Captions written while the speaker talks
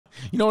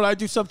You know what I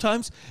do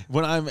sometimes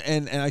when I'm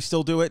and I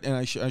still do it, and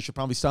I should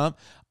probably stop.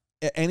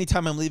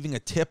 Anytime I'm leaving a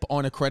tip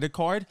on a credit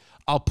card,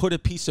 I'll put a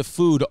piece of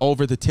food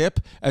over the tip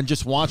and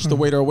just watch the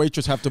waiter or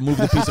waitress have to move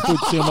the piece of food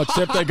to see how much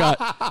tip they got.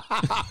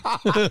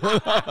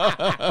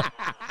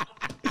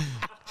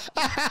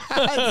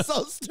 That's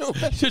so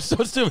stupid. It's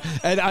so stupid.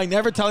 And I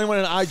never tell anyone,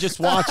 and I just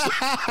watch.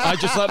 I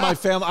just let my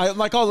family. I'm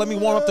like, oh, let me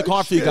warm up the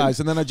car for you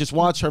guys, and then I just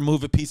watch her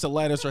move a piece of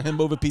lettuce or him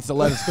move a piece of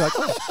lettuce. Be like,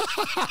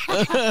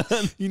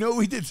 oh. You know,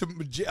 we did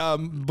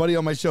some buddy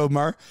on my show,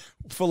 Murr,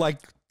 for like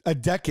a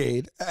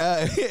decade.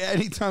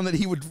 Anytime that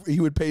he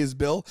would pay his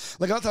bill,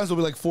 like a lot of times it'll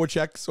be like 4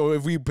 checks, or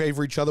if we pay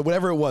for each other,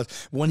 whatever it was.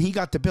 When he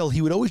got the bill,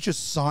 he would always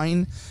just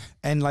sign,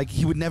 and like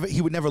he would never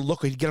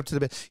look. Or he'd get up to the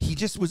bill. He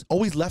just was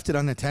always left it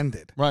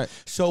unattended. Right.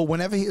 So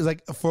whenever he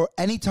like for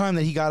any time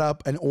that he got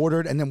up and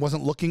ordered and then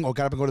wasn't looking or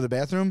got up and go to the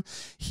bathroom,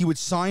 he would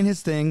sign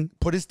his thing,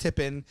 put his tip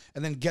in,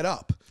 and then get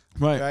up.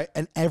 Right.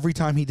 And every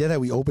time he did that,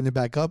 we opened it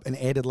back up and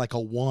added like a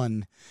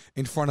 1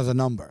 in front of the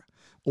number,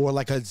 or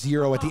like a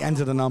 0 at the end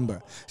of the number.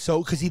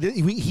 So, because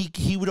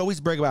he would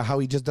always brag about how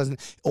he just doesn't,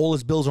 all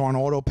his bills are on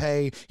auto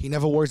pay. He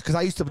never worries. Because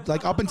I used to,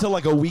 like, up until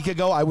like a week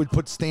ago, I would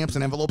put stamps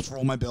and envelopes for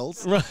all my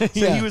bills. Right. So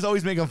yeah. he was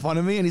always making fun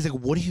of me, and he's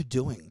like, "What are you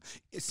doing?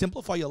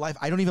 Simplify your life.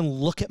 I don't even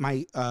look at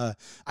my, I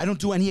don't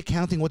do any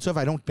accounting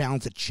whatsoever. I don't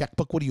balance a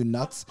checkbook. What are you,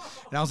 nuts?"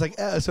 And I was like,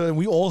 so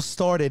we all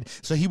started.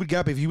 So he would get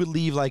up, if he would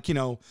leave like, you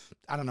know,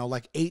 I don't know,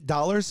 like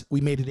 $8,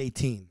 we made it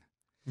 18.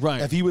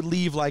 Right. If he would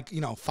leave like,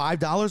 you know,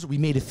 $5, we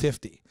made it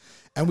 50.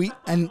 And we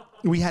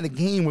had a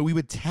game where we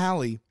would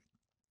tally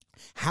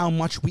how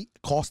much we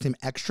cost him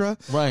extra,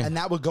 right? And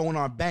that would go in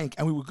our bank,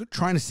 and we were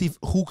trying to see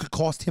who could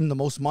cost him the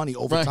most money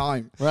over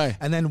time, right?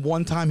 And then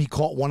one time he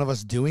caught one of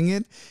us doing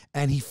it,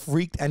 and he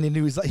freaked, and then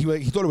he was like,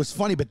 he thought it was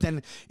funny, but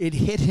then it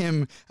hit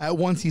him at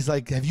once. He's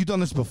like, "Have you done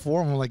this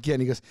before?" And we're like, "Yeah."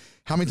 And he goes,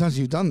 "How many times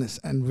have you done this?"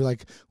 And we're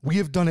like, "We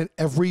have done it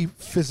every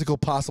physical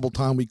possible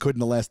time we could in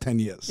the last 10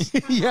 years."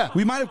 Yeah,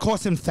 we might have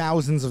cost him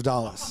thousands of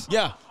dollars.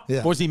 Yeah.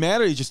 Yeah. Was he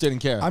mad, or he just didn't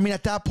care? I mean,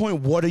 at that point,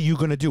 what are you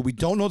going to do? We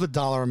don't know the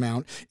dollar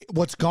amount.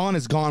 What's gone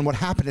is gone. What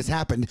happened has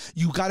happened.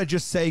 You got to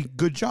just say,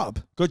 "Good job."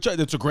 Good job.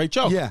 That's a great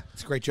joke. Yeah,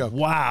 it's a great joke.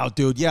 Wow,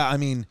 dude. Yeah, I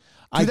mean,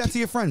 do that to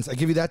your friends. I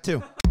give you that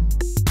too.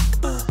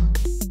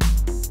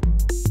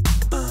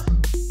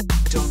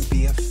 Don't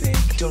be a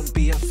fake. Don't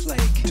be a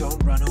flake.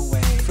 Don't run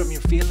away from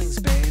your feelings,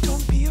 babe.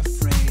 Don't be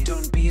afraid.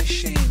 Don't be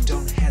ashamed.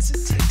 Don't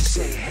hesitate to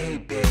say, "Hey,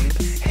 babe."